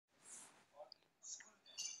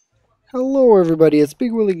Hello everybody, it's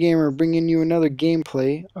Big Willie Gamer bringing you another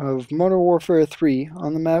gameplay of Modern Warfare 3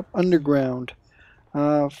 on the map Underground.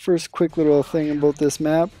 First quick little thing about this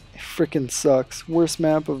map, it frickin' sucks. Worst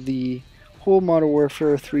map of the whole Modern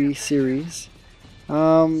Warfare 3 series.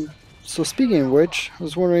 So speaking of which, I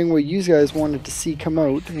was wondering what you guys wanted to see come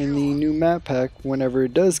out in the new map pack whenever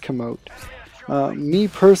it does come out. Me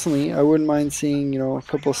personally, I wouldn't mind seeing, a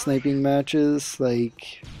couple sniping matches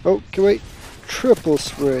like, oh, okay, wait, triple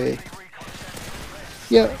spray.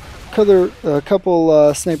 Yeah, a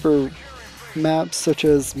couple sniper maps such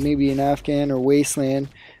as maybe an Afghan or Wasteland,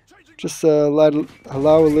 just allow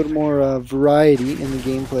a little more variety in the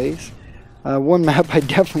gameplays. One map I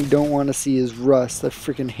definitely don't want to see is Rust. I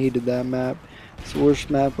freaking hated that map. It's the worst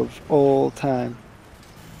map of all time.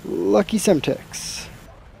 Lucky Semtex.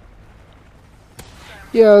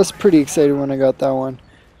 Yeah, I was pretty excited when I got that one.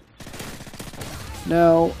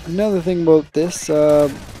 Now, another thing about this,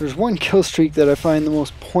 there's one kill streak that I find the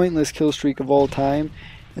most pointless kill streak of all time,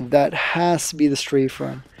 and that has to be the strafe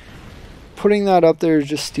run. Putting that up there is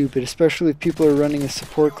just stupid, especially if people are running a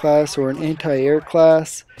support class or an anti-air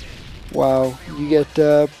class. Wow, you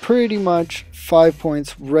get pretty much 5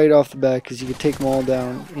 points right off the bat because you can take them all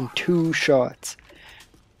down in 2 shots.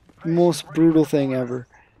 Most brutal thing ever.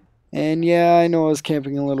 And yeah, I know I was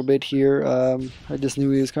camping a little bit here. I just knew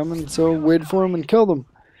he was coming, so waited for him and killed him.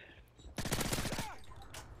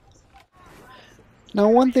 Now,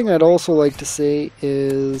 one thing I'd also like to say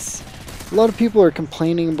is a lot of people are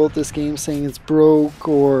complaining about this game, saying it's broke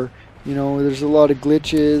or, there's a lot of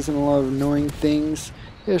glitches and a lot of annoying things.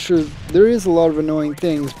 Yeah, sure, there is a lot of annoying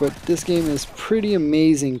things, but this game is pretty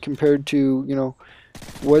amazing compared to,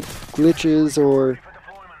 what glitches or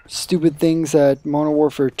stupid things that Modern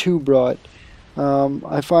Warfare 2 brought.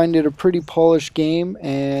 I find it a pretty polished game,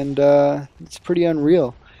 and it's pretty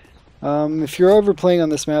unreal. If you're ever playing on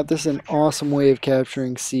this map, this is an awesome way of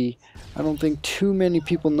capturing C. I don't think too many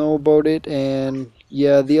people know about it, and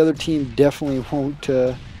yeah, the other team definitely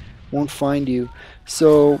won't find you.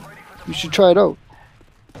 So you should try it out.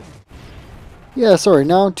 Yeah, sorry.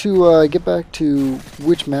 Now to get back to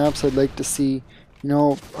which maps I'd like to see.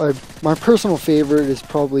 My personal favorite is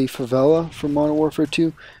probably Favela from Modern Warfare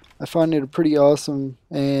 2. I find it a pretty awesome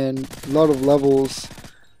and a lot of levels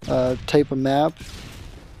type of map.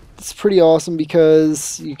 It's pretty awesome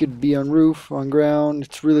because you could be on roof, on ground.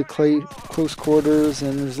 It's really close quarters,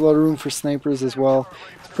 and there's a lot of room for snipers as well.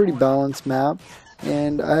 It's a pretty balanced map,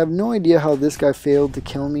 and I have no idea how this guy failed to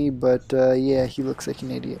kill me, but yeah, he looks like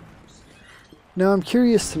an idiot. Now I'm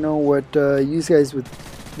curious to know what you guys would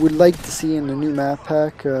like to see in the new map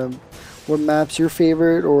pack. What map's your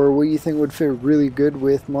favorite, or what you think would fit really good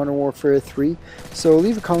with Modern Warfare 3. So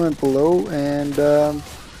leave a comment below, and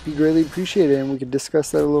be greatly appreciated, and we could discuss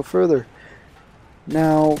that a little further.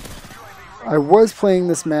 Now, I was playing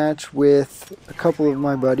this match with a couple of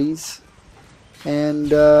my buddies,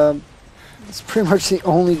 and it's pretty much the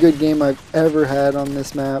only good game I've ever had on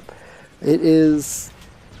this map. It is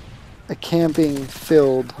a camping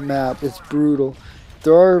filled map. It's brutal.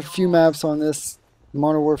 There are a few maps on this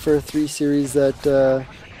Modern Warfare 3 series that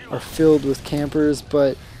are filled with campers,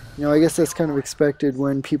 but I guess that's kind of expected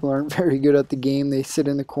when people aren't very good at the game. They sit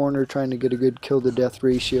in the corner trying to get a good kill to death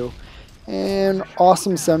ratio. And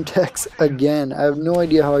awesome Semtex again. I have no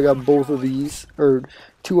idea how I got both of these, or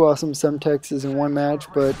 2 awesome Semtexes in one match,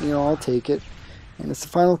 but I'll take it. And it's the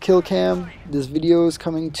final kill cam. This video is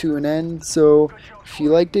coming to an end, so if you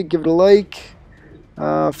liked it, give it a like,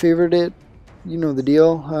 favorite it. You know the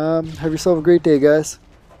deal. Have yourself a great day, guys.